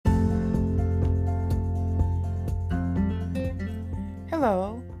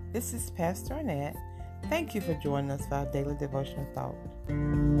Hello, this is Pastor Annette. Thank you for joining us for our daily devotional thought.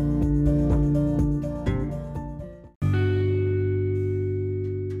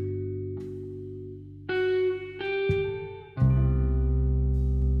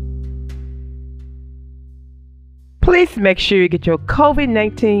 Please make sure you get your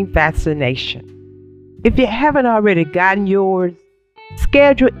COVID-19 vaccination. If you haven't already gotten yours,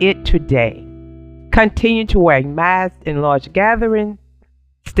 schedule it today. Continue to wear masks in large gatherings,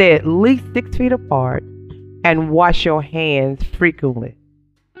 stay at least 6 feet apart, and wash your hands frequently.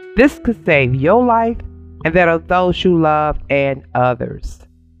 This could save your life and that of those you love and others.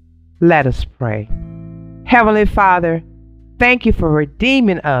 Let us pray. Heavenly Father, thank you for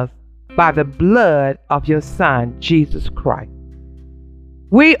redeeming us by the blood of your Son, Jesus Christ.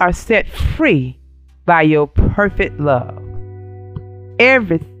 We are set free by your perfect love.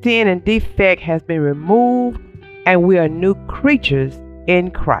 Every sin and defect has been removed, and we are new creatures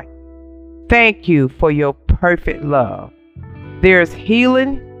in Christ. Thank you for your perfect love. There is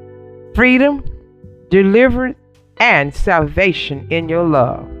healing, freedom, deliverance, and salvation in your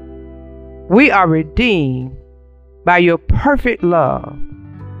love. We are redeemed by your perfect love.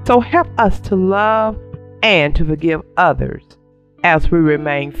 So help us to love and to forgive others as we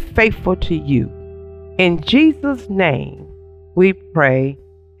remain faithful to you. In Jesus' name we pray,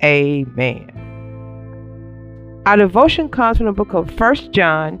 amen. Our devotion comes from the book of 1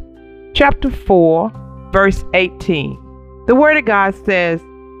 John chapter 4, verse 18. The word of God says,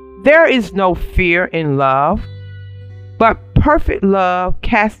 "There is no fear in love, but perfect love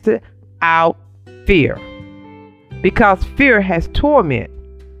casteth out fear, because fear has torment.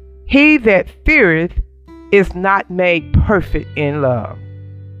 He that feareth is not made perfect in love."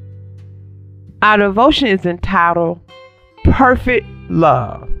 Our devotion is entitled Perfect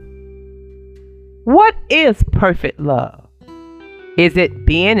Love. What is perfect love? Is it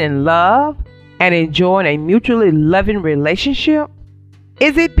being in love and enjoying a mutually loving relationship?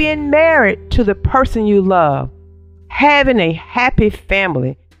 Is it being married to the person you love, having a happy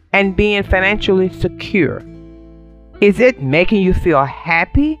family, and being financially secure? Is it making you feel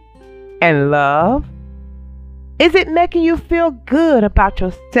happy and love? Is it making you feel good about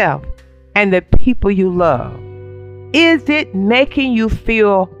yourself and the people you love? Is it making you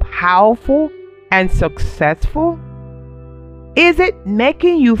feel powerful and successful? Is it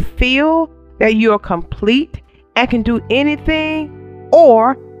making you feel that you are complete and can do anything?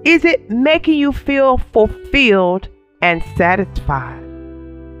 Or is it making you feel fulfilled and satisfied?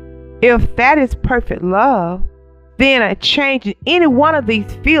 If that is perfect love, then a change in any one of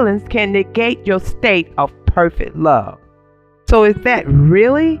these feelings can negate your state of perfect love. So is that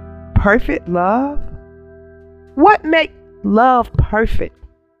really perfect love? What makes love perfect?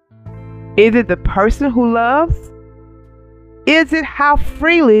 Is it the person who loves? Is it how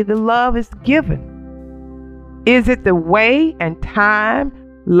freely the love is given? Is it the way and time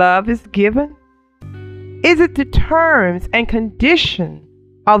love is given? Is it the terms and conditions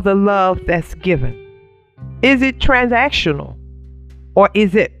of the love that's given? Is it transactional, or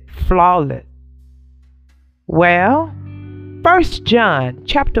is it flawless? Well, 1 John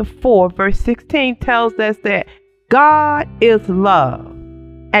chapter 4 verse 16 tells us that God is love,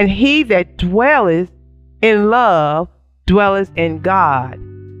 and he that dwelleth in love dwelleth in God,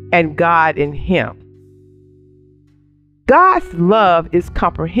 and God in him. God's love is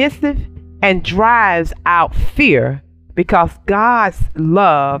comprehensive and drives out fear because God's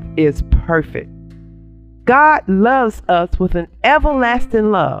love is perfect. God loves us with an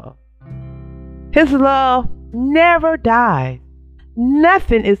everlasting love. His love never dies.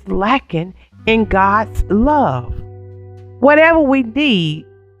 Nothing is lacking in God's love. Whatever we need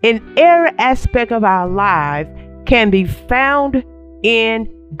in every aspect of our lives can be found in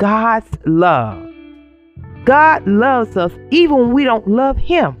God's love. God loves us even when we don't love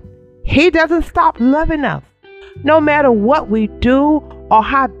him. He doesn't stop loving us, no matter what we do or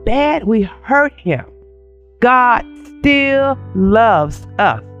how bad we hurt him. God still loves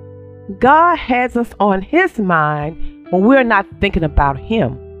us. God has us on his mind when we're not thinking about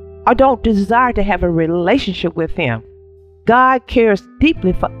him or don't desire to have a relationship with him. God cares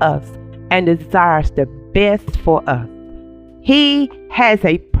deeply for us and desires the best for us. He has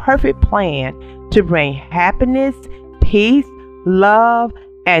a perfect plan to bring happiness, peace, love,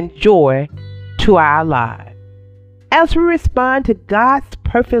 and joy to our lives. As we respond to God's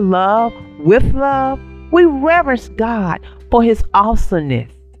perfect love with love, we reverence God for his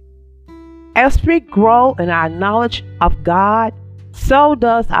awesomeness. As we grow in our knowledge of God, so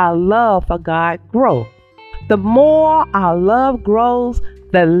does our love for God grow. The more our love grows,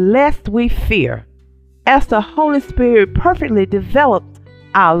 the less we fear. as the Holy Spirit perfectly develops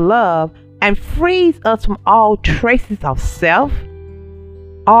our love and frees us from all traces of self.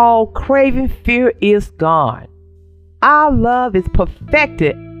 All craving fear is gone. Our love is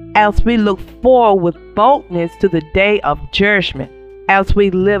perfected as we look forward with boldness to the day of judgment, as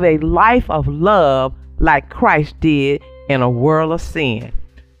we live a life of love like Christ did in a world of sin.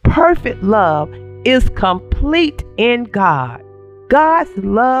 Perfect love is complete in God. God's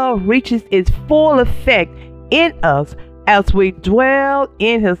love reaches its full effect in us as we dwell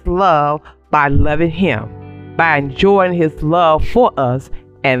in His love by loving Him, by enjoying His love for us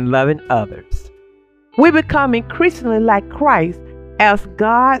and loving others. We become increasingly like Christ as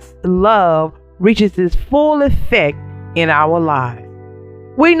God's love reaches its full effect in our lives.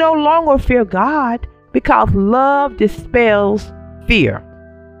 We no longer fear God because love dispels fear.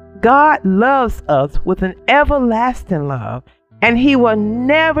 God loves us with an everlasting love, and He will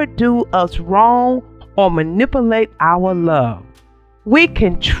never do us wrong or manipulate our love. We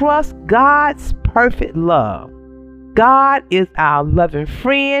can trust God's perfect love. God is our loving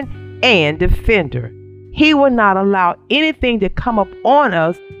friend and defender. He will not allow anything to come up on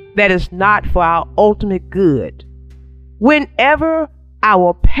us that is not for our ultimate good. Whenever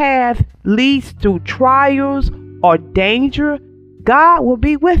our path leads through trials or danger, God will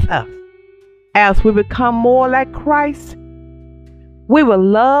be with us. As we become more like Christ, we will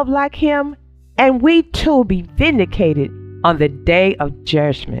love like Him, and we too will be vindicated on the day of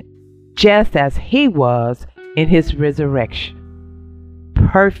judgment, just as He was in His resurrection.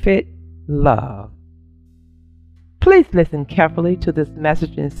 Perfect love. Please listen carefully to this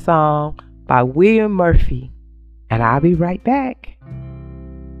message and song by William Murphy, and I'll be right back.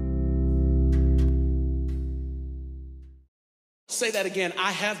 Say that again.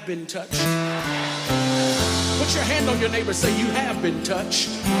 I have been touched. Put your hand on your neighbor. Say, you have been touched.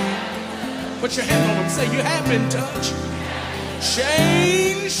 Put your hand on them. Say, you have been touched.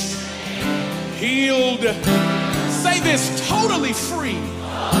 Changed. Healed. Say this, totally free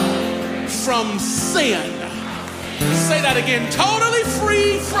from sin. Say that again. Totally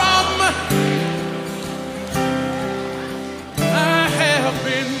free from. I have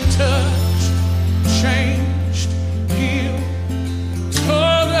been touched, changed, healed,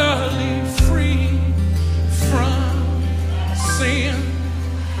 totally free from sin.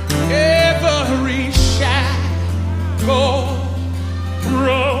 Every shackle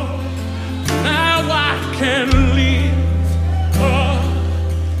broke. Now I can live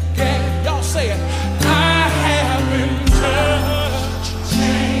again. Y'all say it. I have been touched,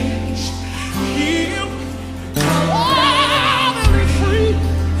 changed, healed, totally free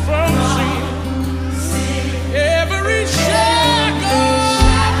from sin. Every shackle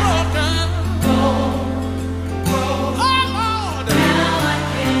broken. Oh Lord, now I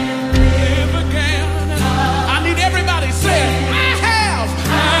can live again. I need everybody to say it. I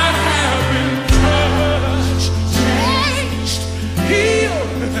have been touched, changed,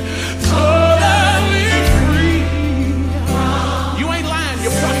 healed, totally free. You ain't lying,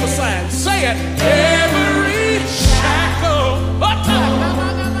 you're prophesying. Say it. Every shackle.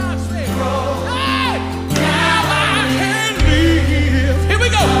 Say it. Hey, now I can live. Here we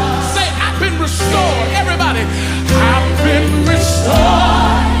go. Say, I've been restored. Everybody, I've been restored.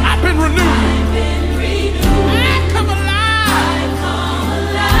 I've been renewed. I come alive.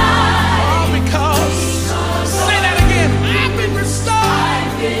 All because. Say that again. I've been restored.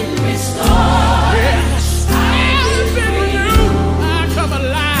 Yes. I've been renewed. I come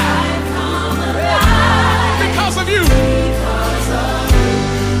alive. Because of you.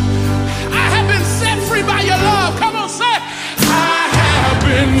 I have been set free by your love. Come on, say it. I have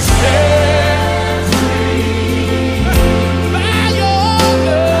been set free by your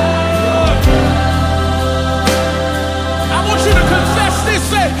love. I want you to confess this.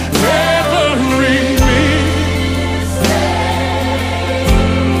 Say, every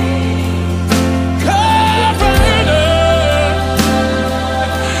covered up.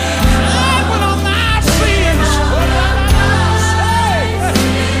 I went on my sins.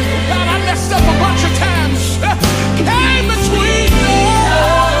 God, I messed up a bunch of times. Came between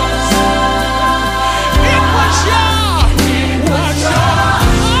us. It was your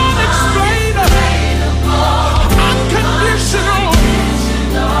unexplainable, unconditional.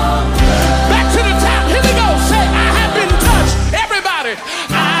 Back to the top. Here we go. Say, I have been touched. Everybody,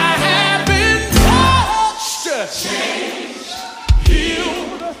 I have been touched. Changed,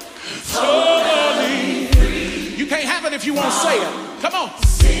 healed, totally free. You can't have it if you won't say it. Come on.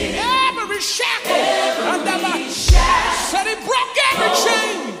 Every shackle under my said he broke every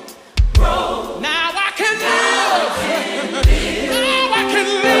chain. Now I can live. Now I can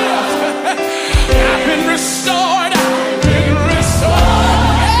live. I've been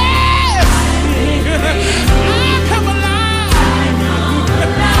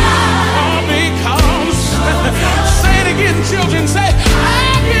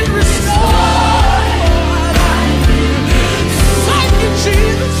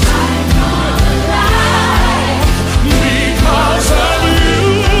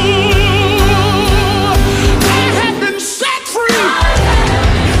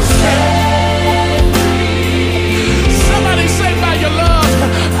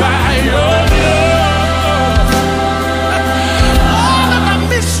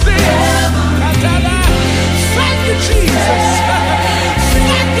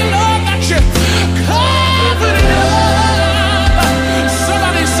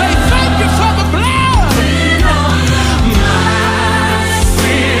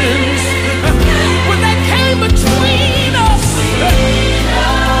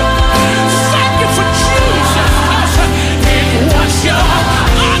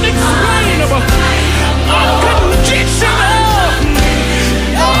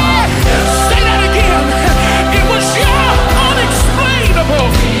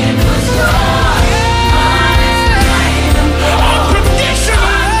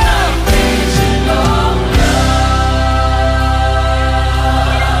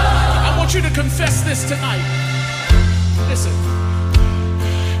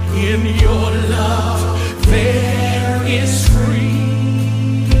In your love there is freedom.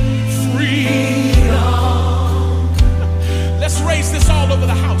 Let's raise this all over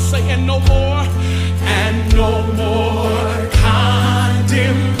the house. Say, and no more condemnation.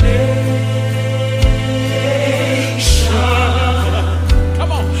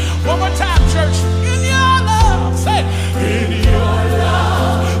 Come on, one more time, church. In your love, say, in your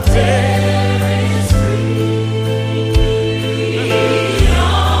love there is freedom.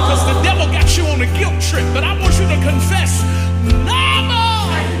 Because the devil got you on a guilt trip, but I want you to confess, no more.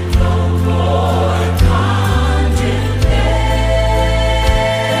 No more condemnation.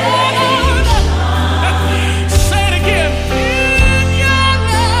 Say it again. In your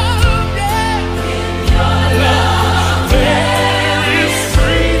love, yeah. In your love there is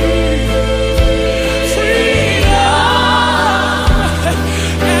freedom. And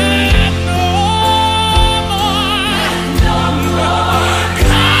no more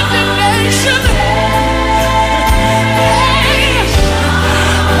condemnation.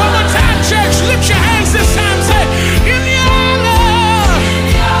 One more time, church. Lift your hands this time. Say, in your love.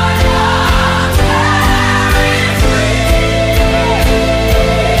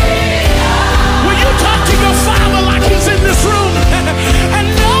 Will you talk to your father like he's in this room? And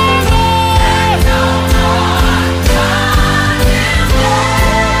no more.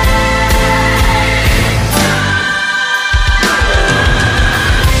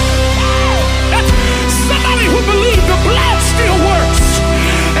 Somebody who believes the blood still works.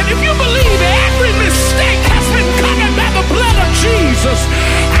 And if you believe every mistake has been covered by the blood of Jesus,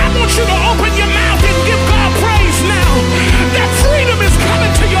 I want you to open your mouth and give God praise now. That freedom is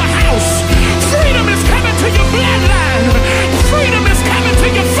coming to your house. Freedom is coming to your bloodline. Freedom is coming to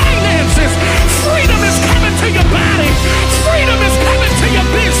your finances. Freedom is coming to your body. Freedom is coming to your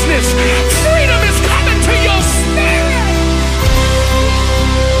business. Freedom is coming to your spirit.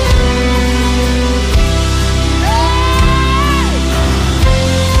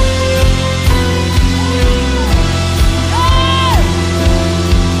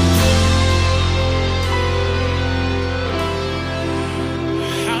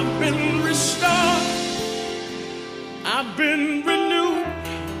 I've been restored. I've been renewed.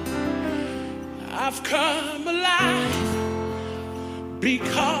 I've come alive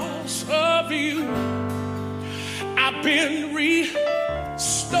because of you. I've been restored.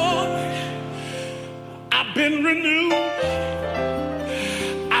 I've been renewed.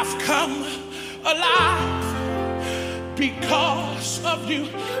 I've come alive because of you.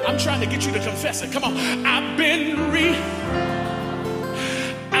 I'm trying to get you to confess it. Come on. I've been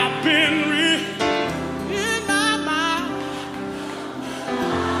in my mind.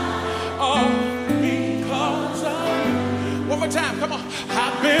 Oh, because of you. One more time. Come on.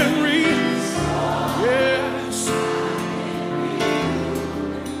 I've been yes.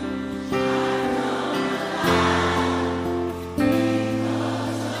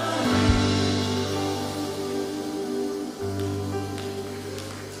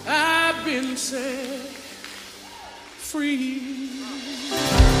 I've been set free.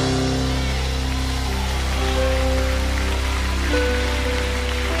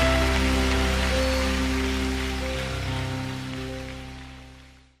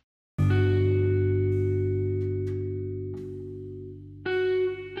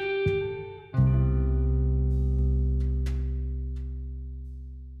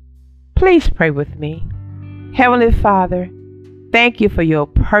 Please pray with me. Heavenly Father, thank you for your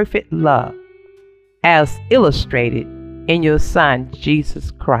perfect love as illustrated in your Son,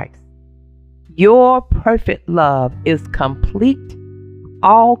 Jesus Christ. Your perfect love is complete,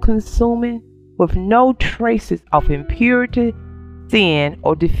 all-consuming, with no traces of impurity, sin,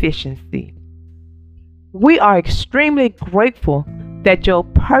 or deficiency. We are extremely grateful that your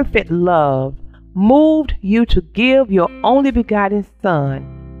perfect love moved you to give your only begotten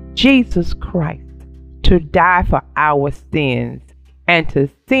Son, Jesus Christ, to die for our sins and to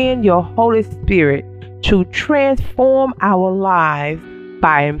send your Holy Spirit to transform our lives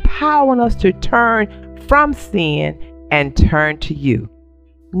by empowering us to turn from sin and turn to you.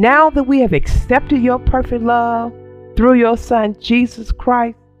 Now that we have accepted your perfect love through your Son, Jesus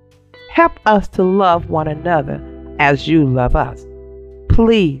Christ, help us to love one another as you love us.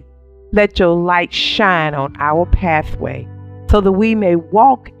 Please let your light shine on our pathway so that we may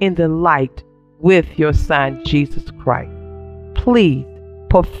walk in the light with your Son, Jesus Christ. Please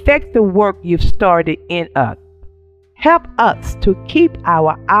perfect the work you've started in us. Help us to keep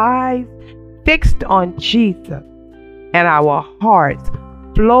our eyes fixed on Jesus and our hearts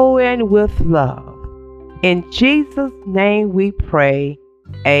flowing with love. In Jesus' name we pray,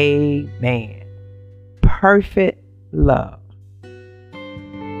 amen. Perfect love.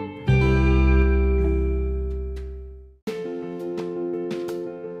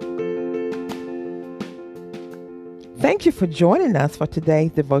 Thank you for joining us for today's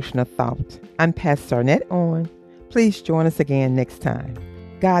devotional thought. I'm Pastor Arnett Owen. Please join us again next time.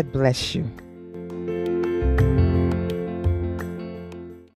 God bless you.